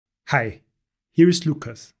Hi, here is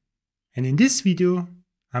Lucas, and in this video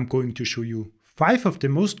I'm going to show you 5 of the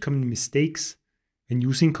most common mistakes when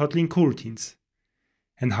using Kotlin Coroutines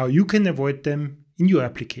and how you can avoid them in your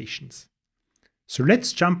applications. So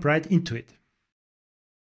let's jump right into it.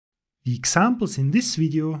 The examples in this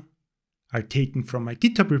video are taken from my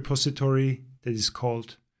GitHub repository that is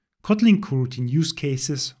called Kotlin Coroutine Use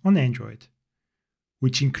Cases on Android,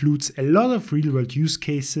 which includes a lot of real-world use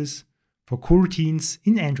cases for coroutines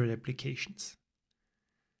in Android applications.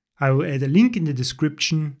 I will add a link in the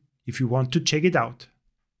description if you want to check it out.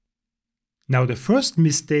 Now, the first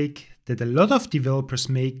mistake that a lot of developers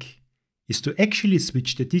make is to actually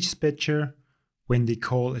switch the dispatcher when they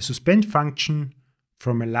call a suspend function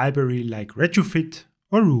from a library like retrofit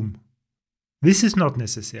or room. This is not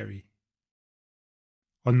necessary.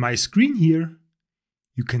 On my screen here,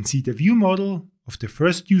 you can see the view model of the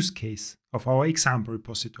first use case of our example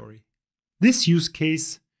repository. This use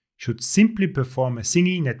case should simply perform a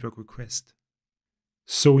single network request.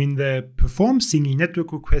 So in the perform single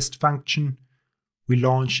network request function, we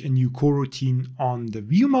launch a new coroutine on the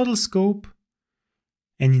view model scope,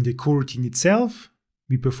 and in the coroutine itself,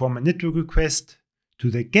 we perform a network request to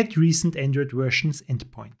the get recent Android versions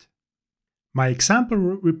endpoint. My example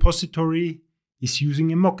repository is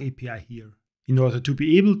using a mock API here in order to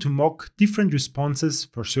be able to mock different responses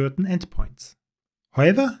for certain endpoints.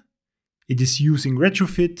 However, it is using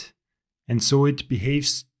retrofit, and so it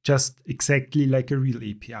behaves just exactly like a real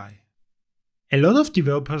API. A lot of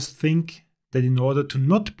developers think that in order to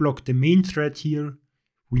not block the main thread here,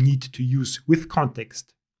 we need to use with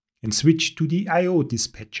context and switch to the I/O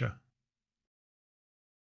dispatcher.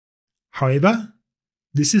 However,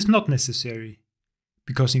 this is not necessary,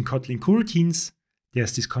 because in Kotlin Coroutines,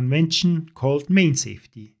 there's this convention called main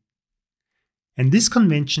safety. And this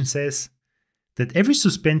convention says that every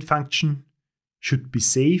suspend function should be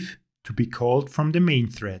safe to be called from the main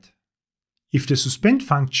thread. If the suspend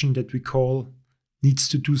function that we call needs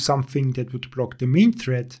to do something that would block the main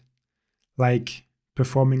thread, like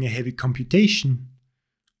performing a heavy computation,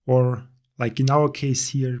 or like in our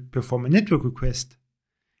case here, perform a network request,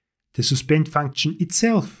 the suspend function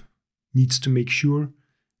itself needs to make sure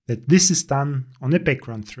that this is done on a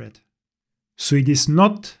background thread. So it is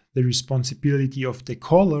not the responsibility of the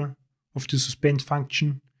caller of the suspend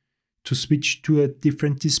function to switch to a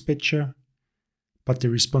different dispatcher, but the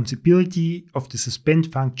responsibility of the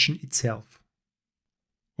suspend function itself.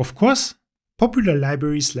 Of course, popular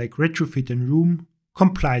libraries like retrofit and room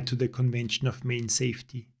comply to the convention of main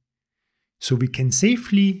safety, so we can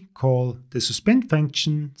safely call the suspend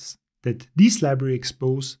functions that these libraries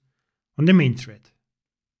expose on the main thread.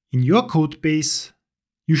 In your code base,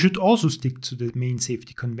 you should also stick to the main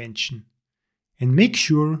safety convention and make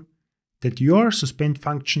sure that your suspend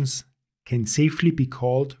functions can safely be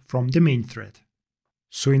called from the main thread.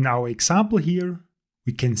 So in our example here,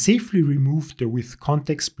 we can safely remove the with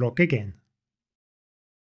context block again.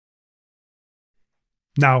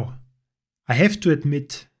 Now, I have to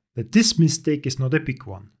admit that this mistake is not a big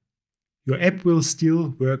one. Your app will still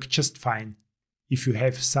work just fine if you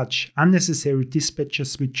have such unnecessary dispatcher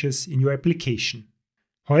switches in your application.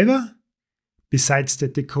 However, besides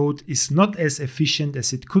that the code is not as efficient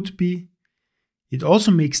as it could be, it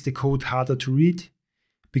also makes the code harder to read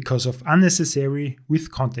because of unnecessary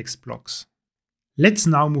with context blocks. Let's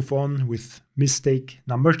now move on with mistake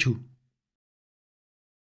number 2.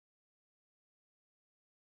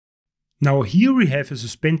 Now here we have a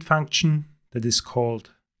suspend function that is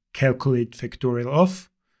called calculate factorial of,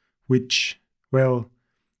 which,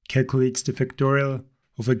 calculates the factorial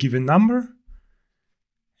of a given number.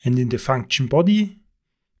 And in the function body,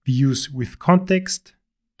 we use with context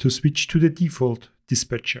to switch to the default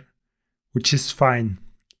dispatcher, which is fine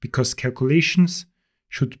because calculations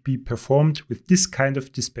should be performed with this kind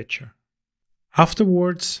of dispatcher.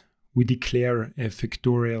 Afterwards, we declare a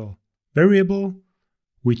factorial variable,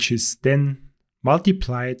 which is then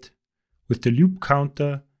multiplied with the loop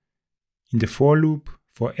counter in the for loop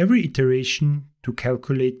for every iteration to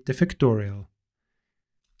calculate the factorial.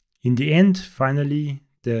 In the end, finally,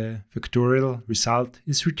 the factorial result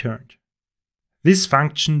is returned. This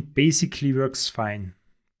function basically works fine,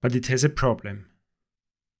 but it has a problem.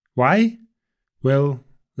 Why? Well,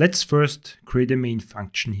 let's first create a main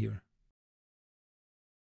function here.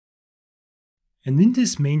 And in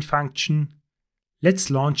this main function, let's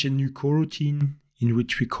launch a new coroutine in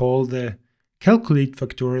which we call the calculate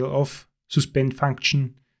factorial of suspend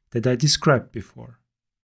function that I described before.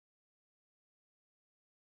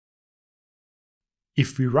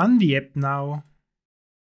 If we run the app now,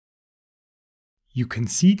 you can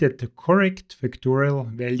see that the correct factorial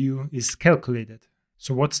value is calculated.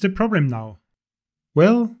 So what's the problem now?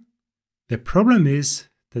 Well, the problem is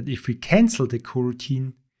that if we cancel the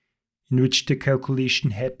coroutine in which the calculation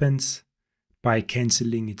happens by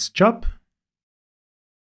canceling its job,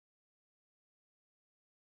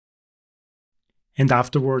 and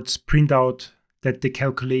afterwards print out that the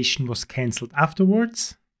calculation was cancelled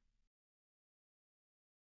afterwards,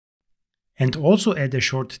 and also add a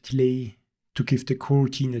short delay to give the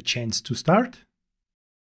coroutine a chance to start,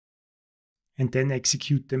 and then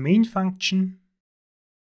execute the main function,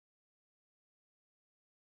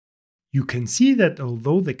 you can see that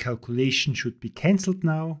although the calculation should be cancelled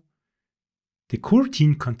now, the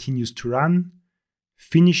coroutine continues to run,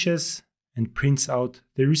 finishes, and prints out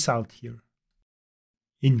the result here.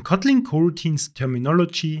 In Kotlin Coroutines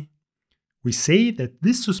terminology, we say that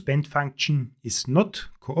this suspend function is not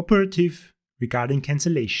cooperative regarding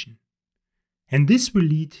cancellation, and this will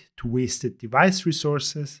lead to wasted device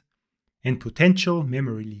resources and potential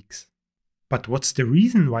memory leaks. But what's the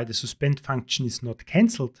reason why the suspend function is not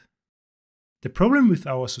cancelled? The problem with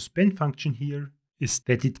our suspend function here is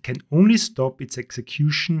that it can only stop its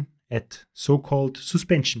execution at so-called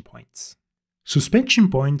suspension points. Suspension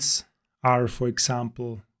points are, for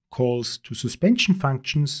example, calls to suspension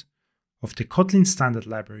functions of the Kotlin standard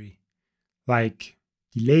library, like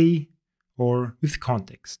delay or with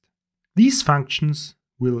context. These functions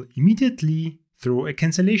will immediately throw a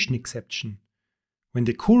cancellation exception when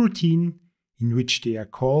the coroutine in which they are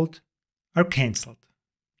called are cancelled.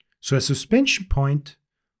 So a suspension point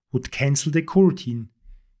would cancel the coroutine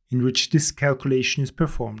in which this calculation is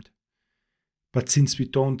performed. But since we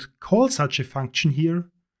don't call such a function here,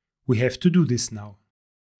 we have to do this now.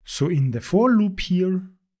 So in the for loop here,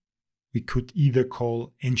 we could either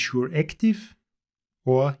call ensureActive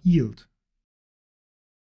or yield.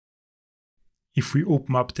 If we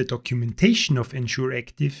open up the documentation of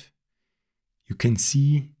ensureActive, you can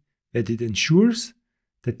see that it ensures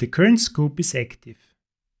that the current scope is active.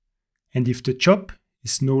 And if the job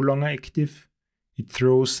is no longer active, it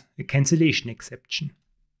throws a cancellation exception.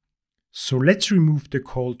 So let's remove the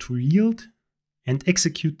call to yield and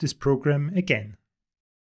execute this program again.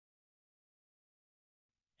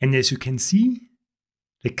 And as you can see,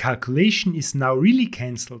 the calculation is now really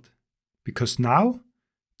cancelled, because now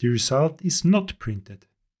the result is not printed.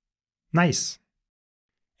 Nice.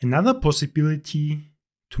 Another possibility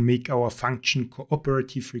to make our function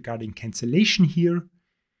cooperative regarding cancellation here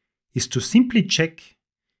is to simply check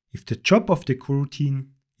if the job of the coroutine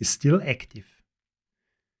is still active.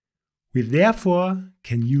 We therefore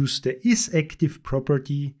can use the isActive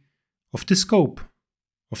property of the scope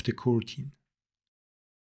of the coroutine.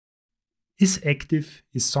 IsActive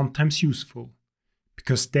is sometimes useful,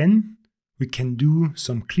 because then we can do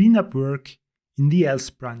some cleanup work in the else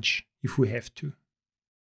branch if we have to.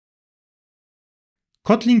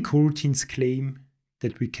 Kotlin coroutines claim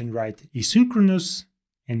that we can write asynchronous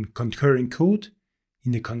and concurring code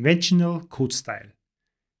in a conventional code style.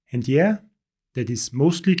 And yeah, that is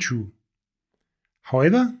mostly true.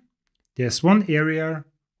 However, there's one area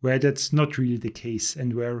where that's not really the case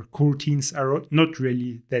and where coroutines are not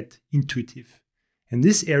really that intuitive. And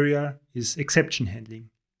this area is exception handling.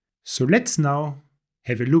 So let's now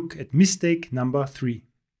have a look at mistake number 3.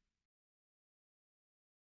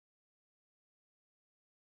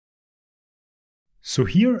 So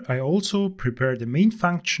here I also prepare the main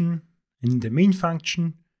function, and in the main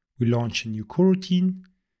function we launch a new coroutine,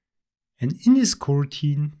 and in this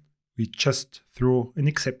coroutine we just throw an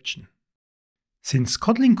exception. Since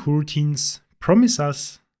Kotlin coroutines promise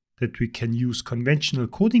us that we can use conventional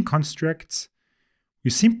coding constructs,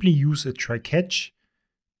 we simply use a try-catch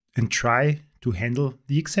and try to handle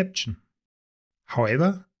the exception.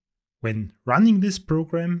 However, when running this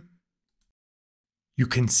program, you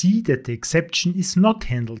can see that the exception is not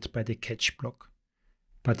handled by the catch block,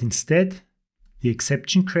 but instead the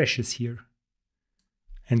exception crashes here.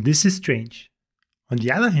 And this is strange. On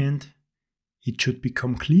the other hand, it should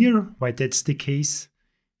become clear why that's the case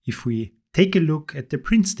if we take a look at the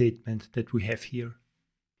print statement that we have here.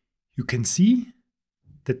 You can see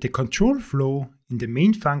that the control flow in the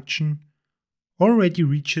main function already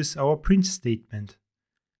reaches our print statement,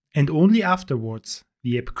 and only afterwards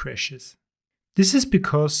the app crashes. This is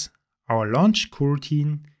because our launch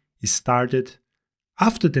coroutine is started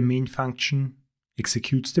after the main function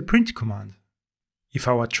executes the print command. If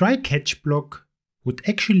our try-catch block would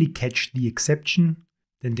actually catch the exception,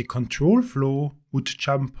 then the control flow would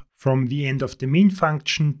jump from the end of the main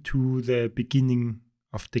function to the beginning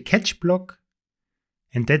of the catch block,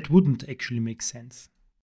 and that wouldn't actually make sense.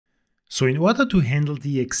 So in order to handle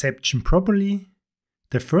the exception properly,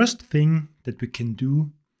 the first thing that we can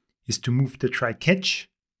do is to move the try catch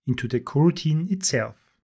into the coroutine itself.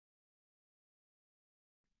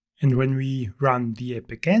 And when we run the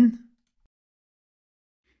app again,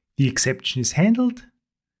 the exception is handled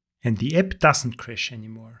and the app doesn't crash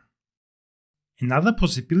anymore. Another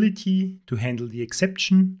possibility to handle the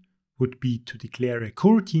exception would be to declare a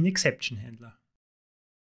coroutine exception handler.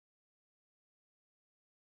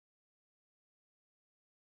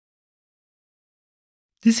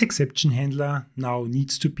 This exception handler now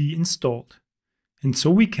needs to be installed, and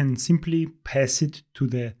so we can simply pass it to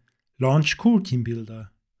the launch coroutine builder,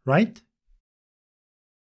 right?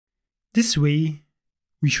 This way,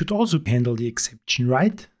 we should also handle the exception,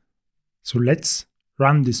 right? So let's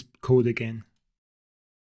run this code again.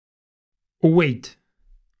 Oh wait,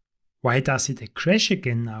 why does it crash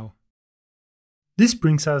again now? This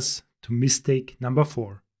brings us to mistake number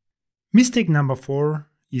 4. Mistake number 4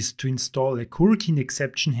 is to install a coroutine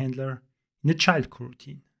exception handler in a child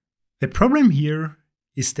coroutine. The problem here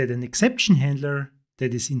is that an exception handler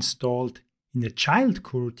that is installed in a child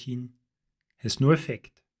coroutine has no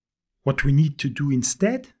effect. What we need to do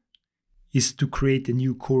instead is to create a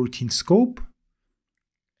new coroutine scope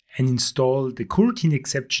and install the coroutine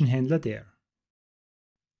exception handler there.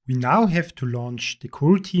 We now have to launch the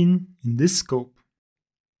coroutine in this scope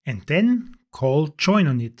and then call join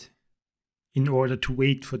on it in order to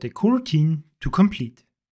wait for the coroutine to complete.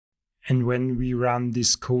 And when we run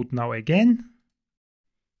this code now again,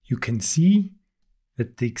 you can see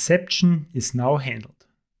that the exception is now handled.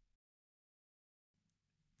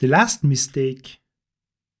 The last mistake,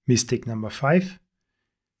 mistake number 5,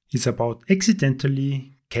 is about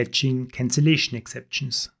accidentally catching cancellation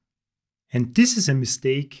exceptions. And this is a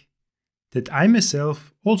mistake that I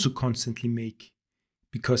myself also constantly make,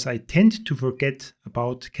 because I tend to forget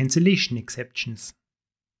about cancellation exceptions.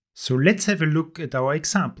 So let's have a look at our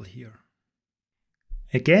example here.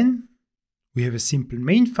 Again, we have a simple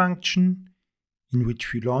main function in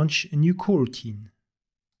which we launch a new coroutine.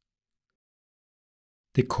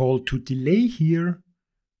 The call to delay here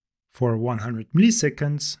for 100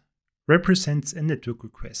 milliseconds represents a network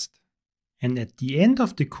request. And at the end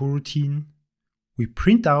of the coroutine, we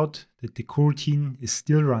print out that the coroutine is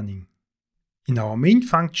still running. In our main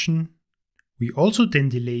function, we also then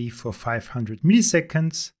delay for 500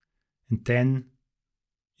 milliseconds, and then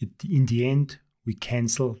in the end, we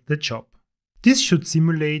cancel the job. This should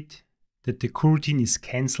simulate that the coroutine is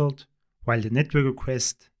cancelled while the network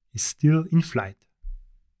request is still in flight.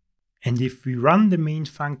 And if we run the main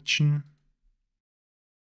function,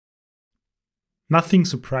 nothing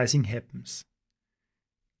surprising happens.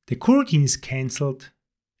 The coroutine is cancelled,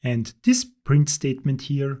 and this print statement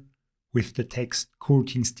here with the text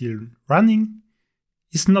coroutine still running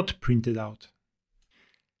is not printed out.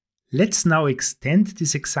 Let's now extend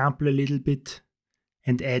this example a little bit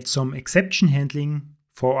and add some exception handling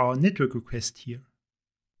for our network request here.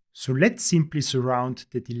 So let's simply surround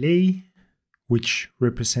the delay, which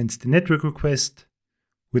represents the network request,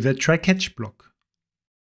 with a try catch block.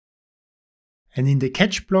 And in the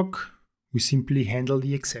catch block, we simply handle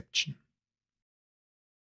the exception.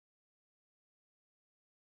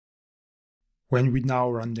 When we now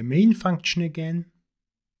run the main function again,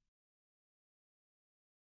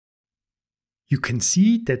 you can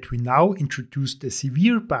see that we now introduced a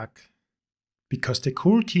severe bug because the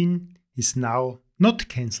coroutine is now not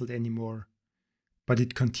cancelled anymore, but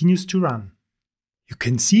it continues to run. You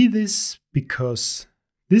can see this because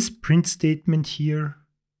this print statement here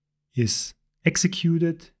is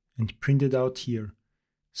executed and printed out here.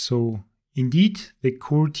 So indeed, the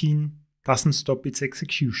coroutine doesn't stop its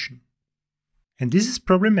execution. And this is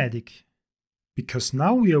problematic because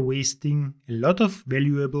now we are wasting a lot of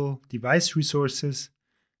valuable device resources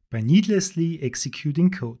by needlessly executing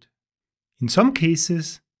code. In some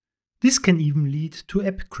cases, this can even lead to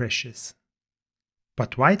app crashes.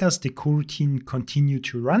 But why does the coroutine continue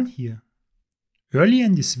to run here? Earlier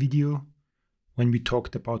in this video, when we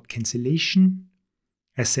talked about cancellation,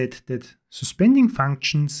 I said that suspending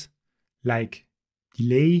functions like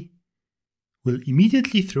delay will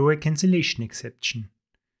immediately throw a cancellation exception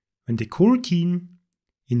when the coroutine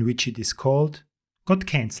in which it is called got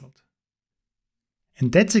cancelled.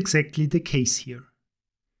 And that's exactly the case here.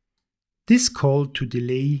 This call to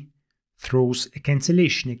delay throws a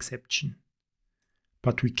cancellation exception,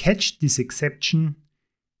 but we catch this exception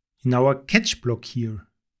in our catch block here,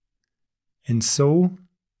 and so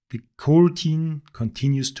the coroutine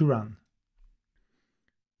continues to run.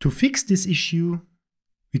 To fix this issue,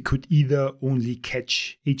 we could either only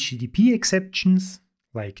catch HTTP exceptions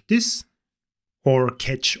like this, or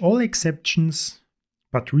catch all exceptions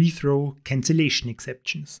but rethrow cancellation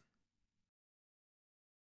exceptions.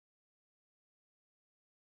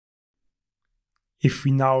 If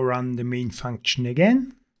we now run the main function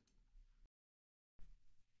again,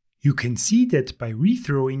 you can see that by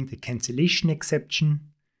rethrowing the cancellation exception,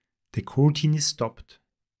 the coroutine is stopped,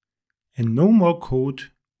 and no more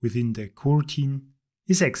code within the coroutine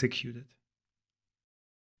is executed.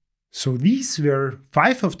 So these were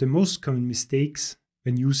 5 of the most common mistakes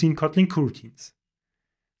when using Kotlin Coroutines.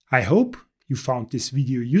 I hope you found this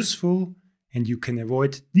video useful and you can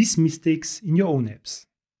avoid these mistakes in your own apps.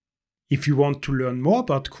 If you want to learn more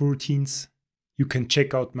about coroutines, you can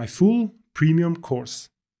check out my full premium course.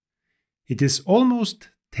 It is almost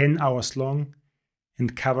 10 hours long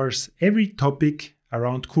and covers every topic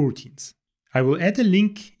around coroutines. I will add a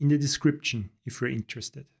link in the description if you're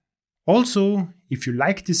interested. Also, if you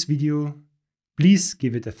like this video, please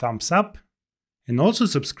give it a thumbs up and also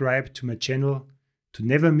subscribe to my channel to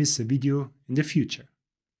never miss a video in the future.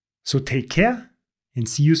 So take care and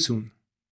see you soon.